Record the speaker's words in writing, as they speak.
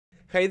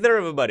Hey there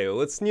everybody,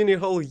 it's new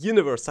whole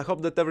universe. I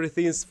hope that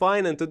everything is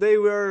fine, and today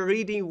we are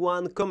reading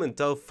one comment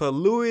of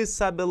Luis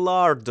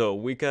Abelardo.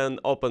 We can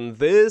open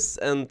this,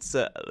 and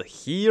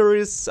here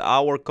is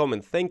our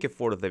comment. Thank you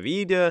for the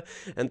video.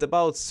 And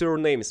about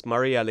surnames,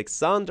 Maria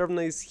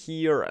Alexandrovna is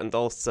here, and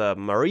also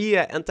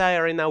Maria, and I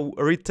right now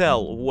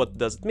retell what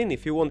does it mean.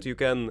 If you want, you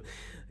can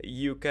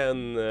read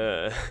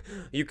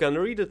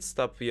it,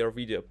 stop your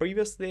video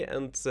previously,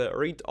 and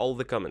read all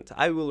the comment.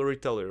 I will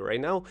retell you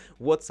right now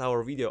what's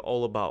our video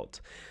all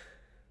about.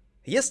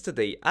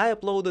 Yesterday I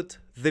uploaded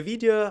the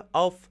video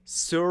of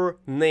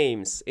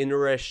surnames in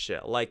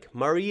Russia, like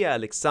Maria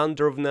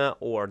Alexandrovna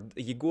or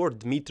Yegor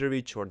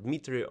Dmitrovich or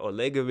Dmitry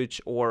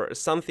Olegovich or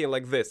something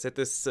like this. It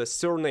is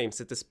surnames,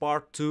 it is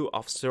part 2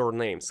 of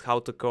surnames, how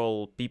to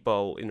call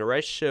people in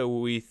Russia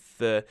with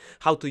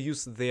how to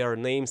use their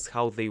names,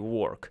 how they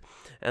work.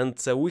 And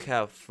we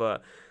have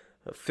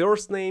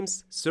first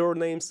names,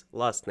 surnames,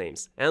 last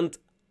names. And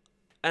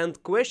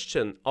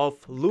question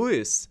of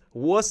Luis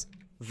was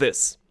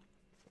this: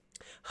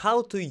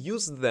 how to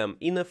use them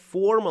in a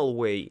formal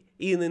way,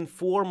 in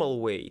informal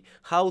way,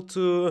 how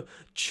to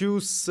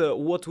choose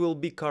what will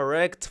be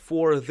correct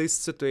for this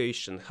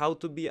situation, how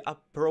to be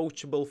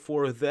approachable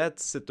for that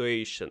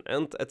situation,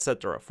 and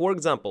etc. For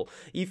example,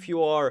 if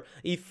a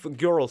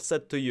girl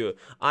said to you,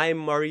 "I'm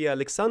Maria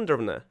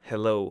Alexandrovna,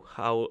 hello,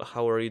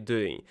 how are you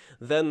doing?"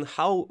 Then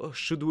how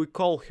should we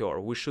call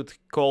her? We should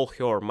call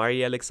her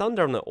Maria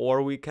Alexandrovna,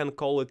 or we can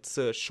call it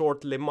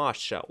shortly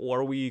Masha,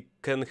 or we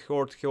can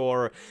hurt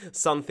her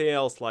something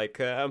else like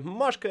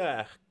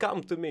Mashka,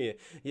 come to me.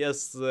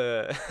 Yes,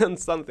 and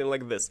something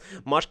like this.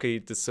 Mashka,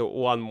 it is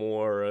one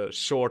more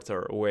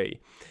shorter way.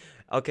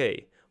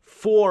 Okay,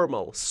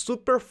 formal,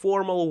 super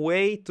formal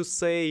way to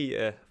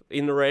say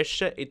in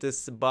Russia, it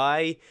is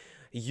by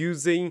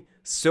using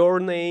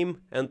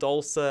surname and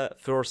also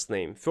first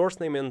name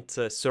and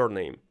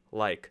surname.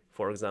 Like,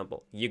 for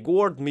example,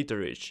 Yegor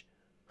Dmitrovich,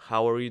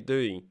 how are you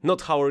doing?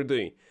 Not how are you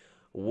doing,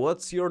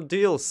 what's your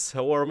deals?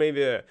 Or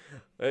maybe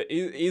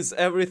is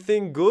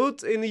everything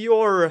good in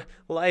your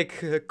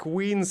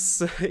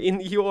queens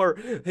in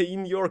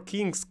your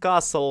king's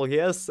castle?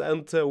 Yes,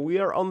 and we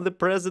are on the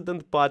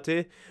president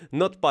party,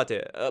 not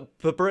party,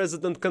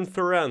 president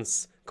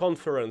conference.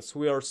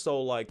 We are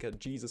so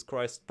Jesus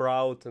Christ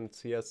proud, and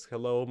yes,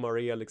 hello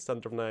Maria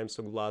Alexandrovna, I'm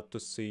so glad to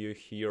see you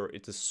here.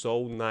 It is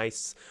so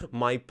nice,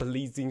 my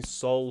pleasing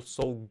soul,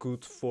 so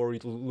good for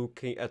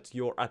looking at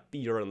your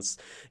appearance.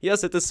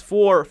 Yes, it is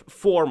for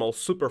formal,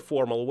 super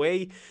formal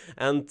way,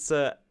 and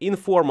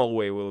informal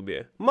way will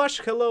be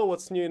Mash, hello,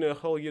 what's new in the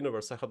whole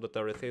universe? I hope that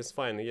everything is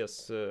fine.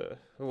 Yes,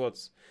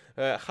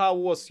 how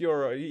was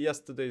your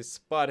yesterday's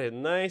party?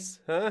 Nice,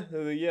 huh?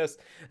 Yes.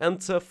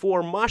 And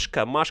for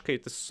Mashka,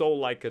 it is so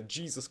like a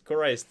Jesus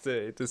Christ.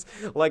 It is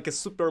like a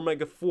super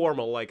mega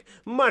formal. Like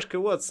Mashka,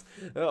 what's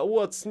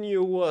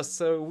new?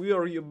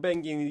 Were you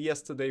banging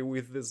yesterday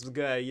with this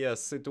guy?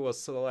 Yes, it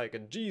was like a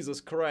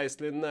Jesus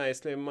Christly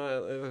nicely,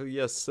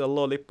 yes,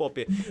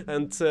 lollipoppy,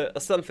 and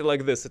something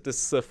like this. It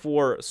is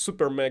for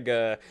super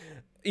mega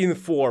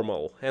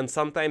informal, and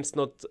sometimes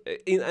not,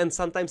 and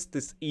sometimes it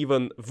is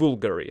even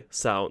vulgary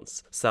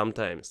sounds,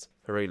 sometimes,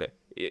 really,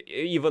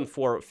 even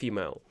for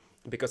female,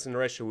 because in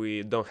Russia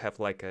we don't have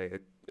like a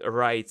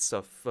rights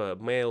of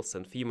males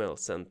and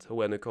females, and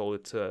when you call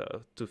it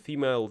to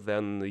female,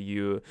 then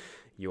you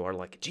are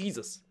like,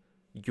 Jesus,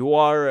 you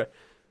are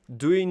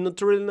doing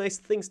not really nice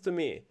things to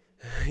me.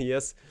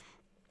 Yes,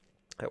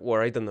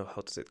 or I don't know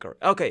how to say it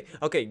correctly.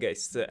 Okay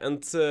guys,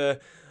 and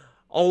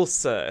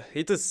also,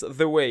 it is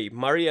the way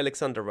Maria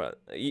Alexandrovna,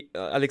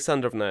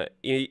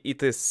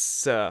 it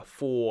is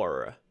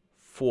for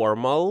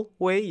formal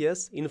way,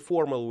 yes,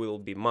 informal will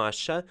be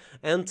Masha,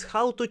 and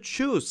how to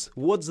choose,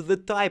 what's the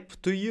type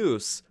to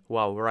use,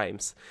 wow,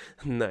 rhymes,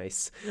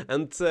 nice,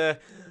 and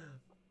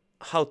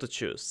how to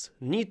choose,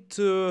 need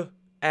to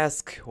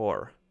ask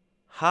her,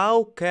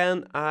 how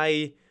can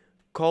I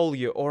call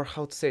you, or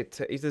how to say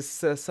it, it is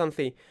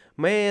something,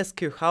 may I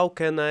ask you, how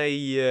can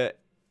I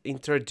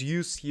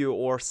introduce you,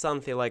 or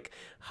something like,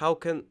 how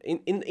can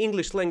in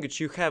English language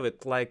you have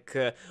it like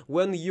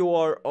when you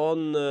are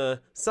on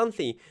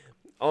something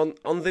on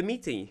the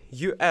meeting,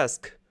 you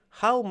ask,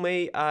 how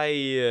may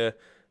I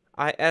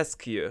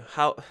ask you,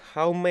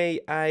 how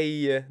may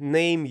I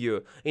name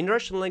you. In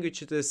Russian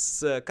language it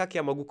is как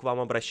я могу к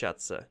вам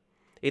обращаться.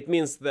 It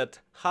means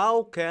that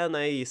how can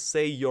I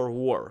say your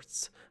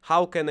words,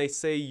 how can I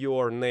say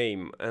your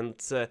name,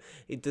 and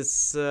it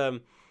is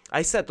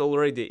I said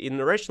already, in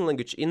Russian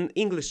language, in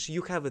English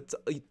you have it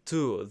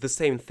too, the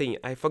same thing.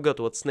 I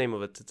forgot what's the name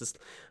of it. It is,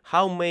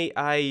 how may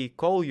I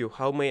call you,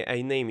 how may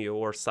I name you,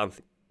 or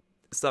something.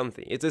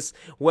 It is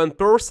when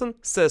person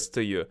says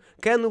to you,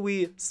 can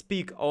we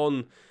speak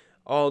on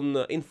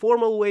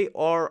informal way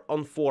or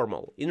on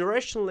formal. In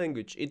Russian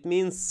language it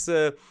means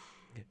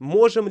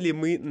можем ли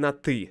мы на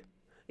ты.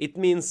 It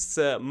means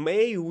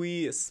may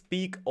we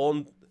speak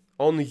on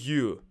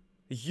you.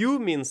 You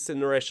means in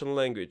Russian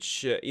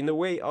language, in a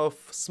way of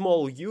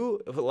small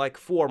u, like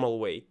formal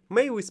way.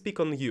 May we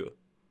speak on you?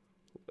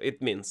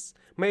 it means.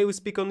 May we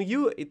speak on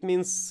you? It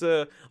means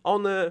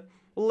on a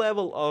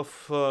level of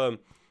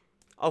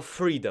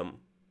freedom,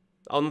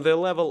 on the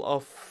level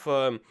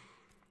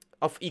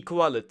of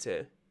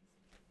equality.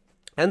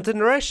 And in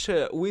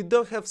Russia, we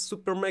don't have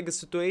super mega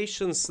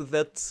situations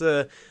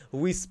that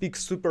we speak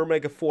super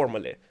mega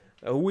formally.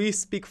 We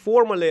speak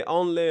formally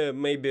only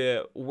maybe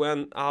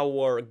when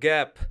our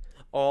gap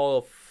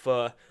of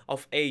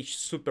age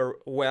super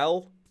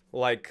well,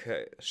 like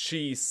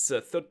she's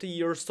 30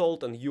 years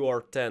old and you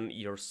are 10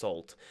 years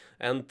old,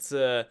 and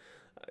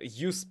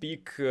you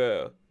speak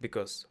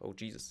because, oh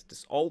Jesus, it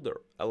is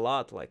older a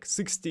lot, like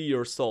 60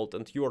 years old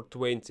and you are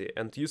 20,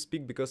 and you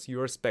speak because you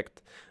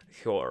respect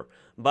her.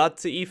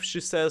 But if she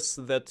says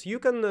that you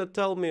can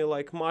tell me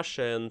like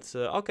Masha, and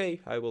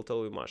okay, I will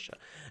tell you Masha.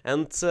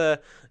 And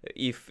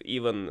if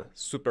even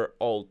super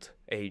old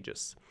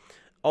ages.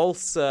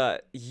 Also,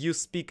 you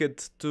speak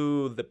it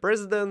to the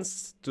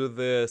presidents, to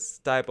this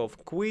type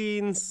of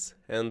queens,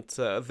 and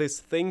these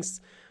things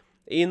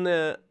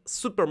in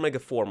super mega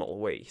formal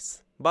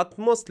ways. But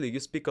mostly you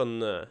speak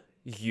on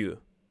you.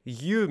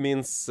 You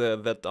means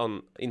that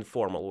on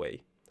informal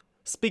way.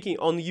 Speaking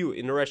on you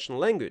in Russian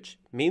language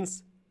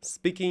means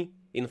speaking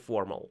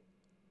informal.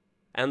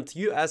 And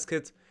you ask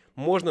it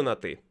можно на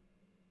ты.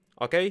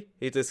 Okay?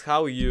 It is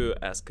how you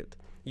ask it.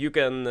 You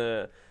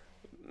can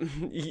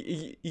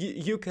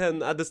you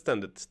can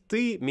understand it.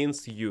 Ты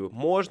means you.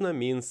 Можно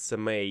means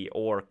may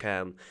or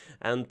can.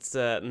 And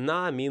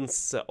на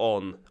means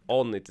on.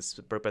 On it is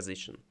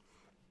preposition.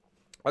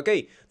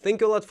 Okay,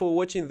 thank you a lot for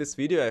watching this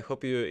video. I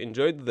hope you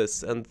enjoyed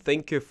this, and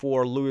thank you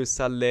for Luis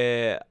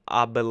Ale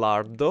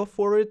Abelardo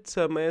for it.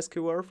 May I ask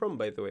you where you're from,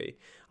 by the way?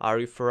 Are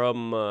you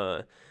from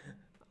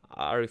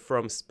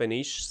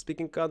Spanish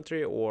speaking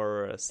country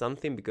or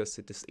something? Because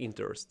it is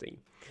interesting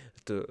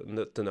to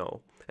know.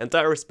 And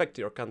I respect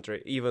your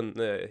country, even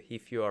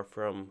if you are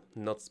from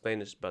not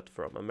Spanish, but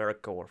from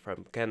America or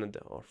from Canada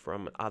or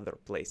from other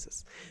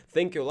places.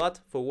 Thank you a lot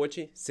for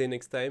watching. See you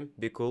next time.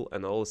 Be cool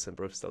and always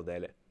improve still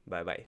daily. Bye bye.